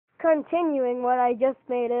continuing what I just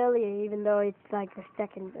made earlier, even though it's like the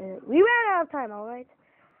second. We ran out of time, alright?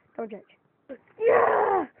 Don't judge.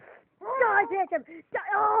 Yeah! Die, bitch! Die!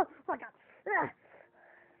 Oh my god!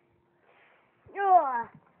 Oh.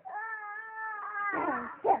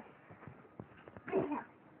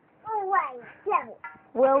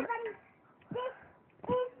 Well, this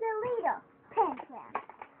is the leader, Pam.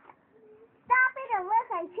 Stop it unless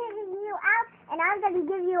I'm kicking you out, and I'm going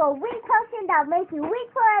to give you a weak potion that'll make you weak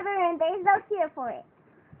forever, and there's no cure for it.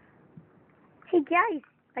 hey guys,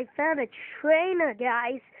 I found a trainer,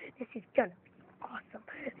 guys. This is gonna be awesome.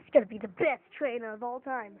 It's gonna be the best trainer of all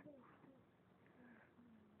time.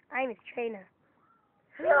 I'm his trainer.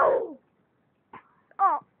 No!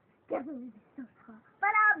 Oh, Definitely so tough. But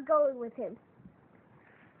I'm going with him.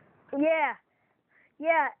 yeah.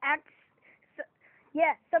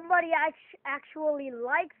 Somebody actually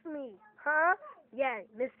likes me, huh? Yeah,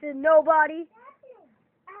 Mr. Nobody.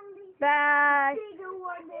 Bye. Bigger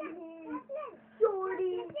one than him.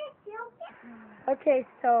 Shorty. Okay,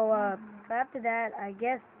 so after that, I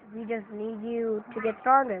guess we just need you to get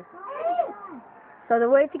stronger. So the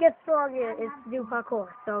way to get stronger is to do parkour.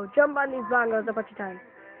 So jump on these bongos a bunch of times.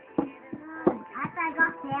 After I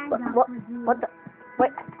got hands up What? with you. What the?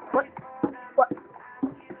 Wait. What? What?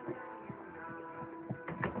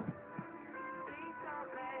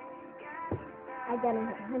 I got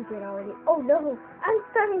 100 already. Oh no! I'm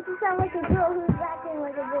starting to sound like a girl who's acting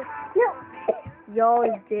like a boy. No! You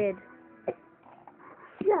always did.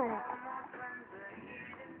 Shut up.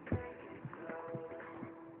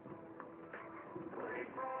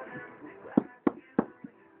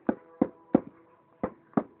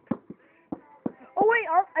 Oh wait,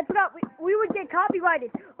 I forgot. We would get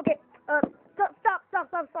copyrighted. Okay. Stop.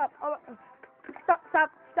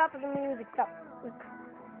 Stop the music. Stop.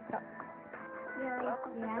 Yeah,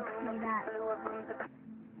 say that.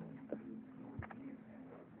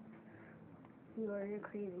 You are a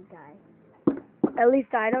crazy guy. At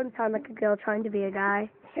least I don't sound like a girl trying to be a guy.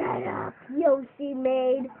 Shut up, Yoshi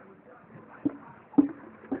maid.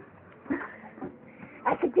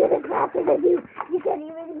 I could do this faster than you. You can't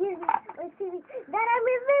even hear me or see me. That I'm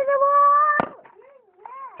invisible!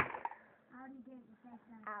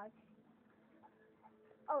 Ouch.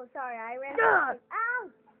 Oh, sorry, I ran to the Ouch!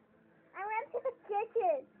 I ran to the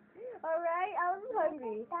kitchen. Alright, I was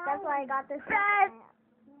hungry. That's why I got this.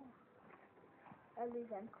 At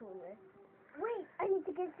least I'm cooler. Wait, I need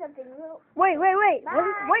to get something real. Wait. Bye.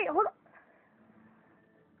 Wait, hold on.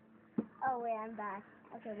 Oh, wait, I'm back.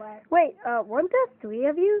 Okay, what? Wait, weren't there 3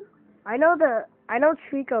 of you? I know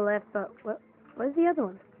Trico left, but where's the other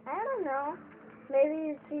one? I don't know.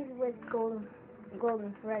 Maybe she's with Golden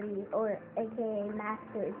Freddy, or AKA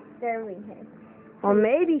Master, serving him. Or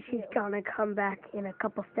maybe she's gonna come back in a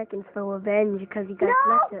couple seconds for revenge because you guys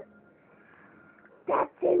No! left it.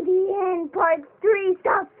 That's in the end, part 3.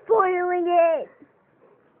 Stop spoiling it.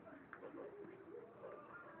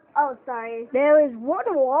 Oh, sorry. There was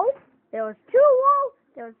 1 wall, there was 2 walls,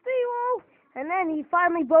 there was 3 walls, and then he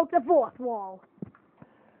finally broke the 4th wall.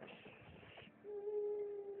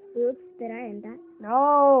 Oops, did I end that?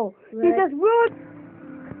 No, he just ruined.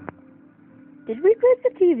 Did we break the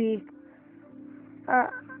TV?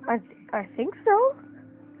 I think so.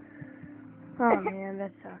 Oh man,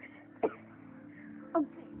 that sucks. Okay,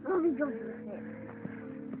 let me go with it.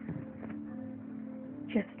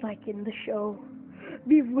 Just like in the show.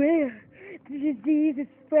 Beware, the disease is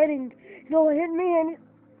spreading. It'll hit me and...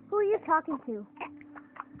 Who are you talking to?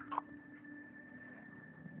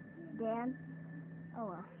 Dan? Oh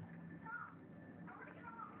well.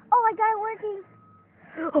 Oh, I got it working.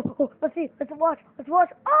 Oh, let's see. Let's watch. Oh,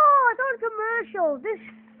 it's on commercial. This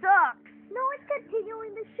sucks. No, it's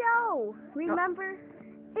continuing the show. Remember?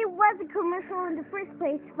 It was a commercial in the first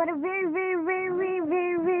place, but a very, very, very, very,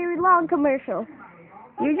 very, very long commercial.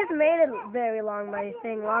 You just made it very long by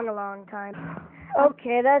saying a long time.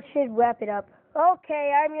 Okay, that should wrap it up.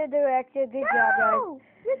 Okay, I'm your director. Good job, guys. No!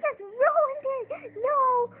 You just ruined it!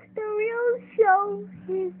 No! The real show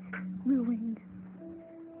is ruined.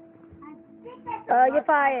 You're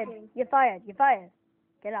fired. You're fired.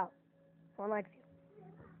 Get out. No one likes you.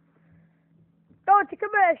 Go to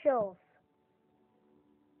commercials.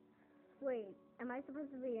 Wait, am I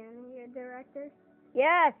supposed to be ending your director?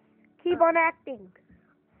 Yes. Keep on acting.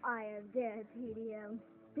 I am Dan PDM,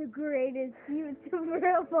 the greatest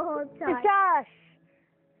YouTuber of all time. Josh.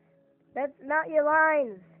 That's not your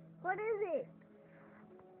lines. What is it?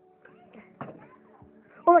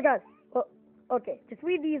 Oh my God. Oh, okay, just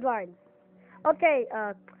read these lines. Okay,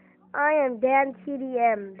 I am Dan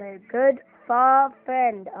TDM, the good far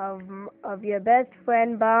friend of your best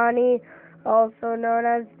friend Barney, also known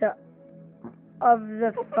as the of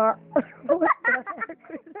the far. What the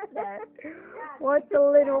heck is that? What the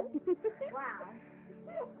little?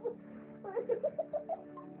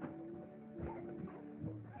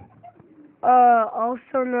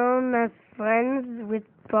 Also known as friends with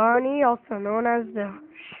Barney, also known as the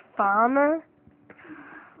farmer.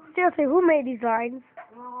 Seriously, who made these lines?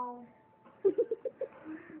 Who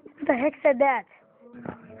the heck said that?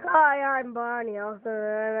 Hi, I'm Barney, also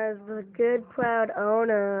known as the good, proud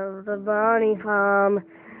owner of the Barney Farm,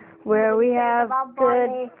 where we have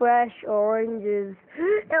good, fresh oranges.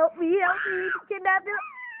 Help me, kidnap them.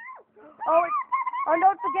 Oh,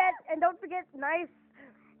 don't forget, nice,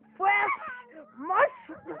 fresh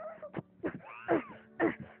mushrooms.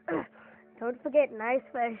 Don't forget nice,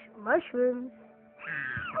 fresh mushrooms.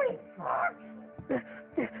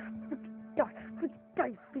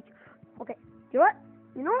 Okay, you know what?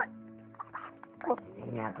 You know what? Oh,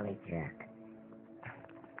 ugly jerk.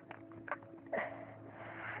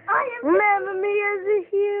 Remember me as a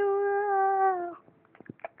hero.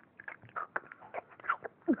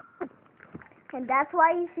 And that's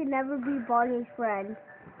why you should never be Barney's friend.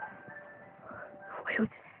 Wait,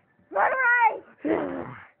 Run away! No!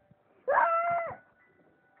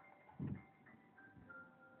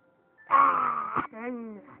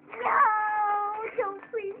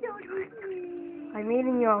 Please don't eat me. I'm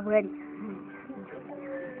eating you already.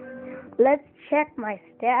 Let's check my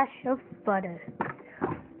stash of butter.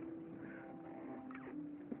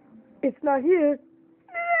 It's not here.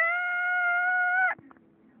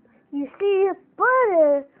 You see,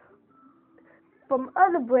 butter from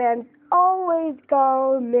other brands always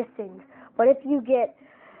go missing. But if you get,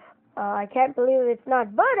 I can't believe it's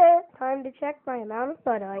not butter, time to check my amount of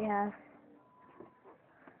butter I have.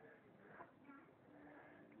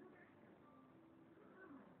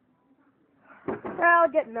 I'll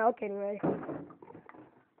get milk anyway.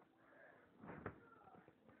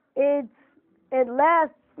 It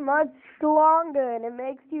lasts much longer and it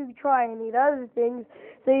makes you try and eat other things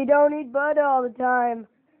so you don't eat butter all the time.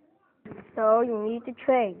 So you need to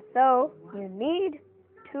train. So you need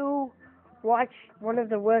to watch one of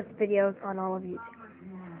the worst videos on all of YouTube.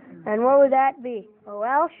 And what would that be? Oh,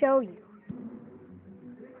 I'll show you.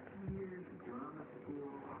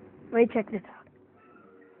 Let me check this out.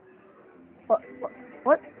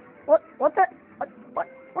 What kind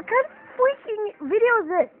of freaking video is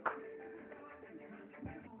this?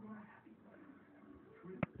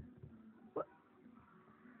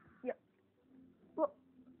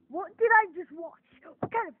 What did I just watch?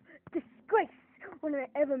 What kind of disgrace when I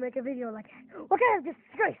ever make a video like that? What kind of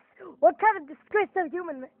disgrace? What kind of disgrace to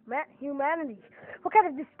humanity? What kind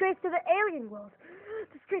of disgrace to the alien world?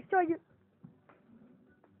 Disgrace to you.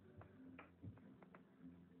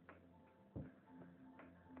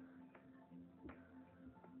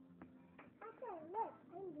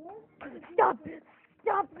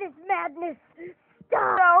 Stop this madness!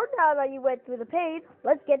 Stop! So, now that you went through the page,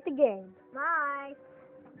 let's get the game. Bye.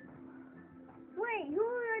 Wait, who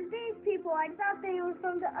are these people? I thought they were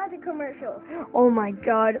from the other commercial. Oh my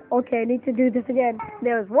god. Okay, I need to do this again.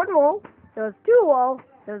 There was one wall, there was two walls,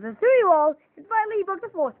 there was a three wall, and finally you broke the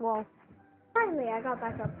fourth wall. Finally, I got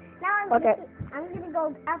back up. Now I'm gonna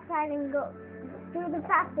go outside and go through the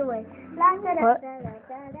faster way. What? And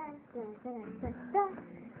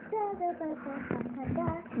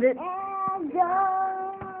go.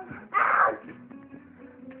 Ouch!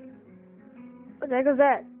 What the heck was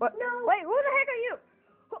that? What? No. Wait, who the heck are you?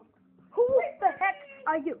 Who the heck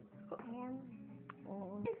are you?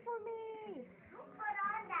 It's for me. Who put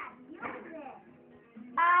on that music?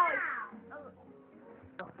 Ow!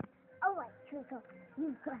 Oh, wait, Trickle,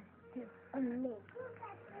 you got to me.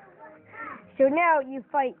 So now you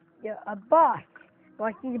fight a boss.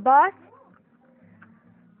 Want to see the boss?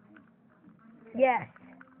 Yes.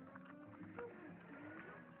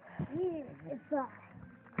 Here is boss.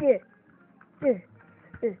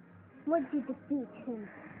 Once you defeat him,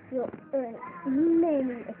 you'll earn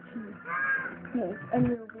many achievements, and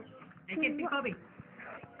you'll be.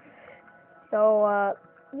 So,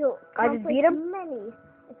 You'll I just beat him? many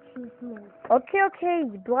achievements. Okay,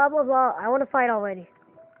 blah, blah, blah. I want to fight already.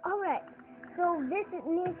 Alright, so this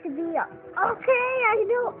needs to be a. Okay, I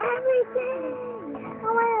know everything!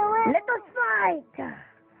 Alright. Let us fight!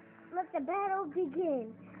 Let the battle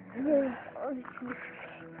begin.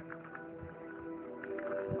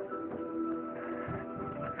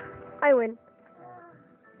 I win.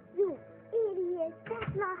 You idiot!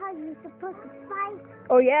 That's not how you're supposed to fight.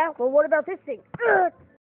 Oh yeah? Well, what about this thing?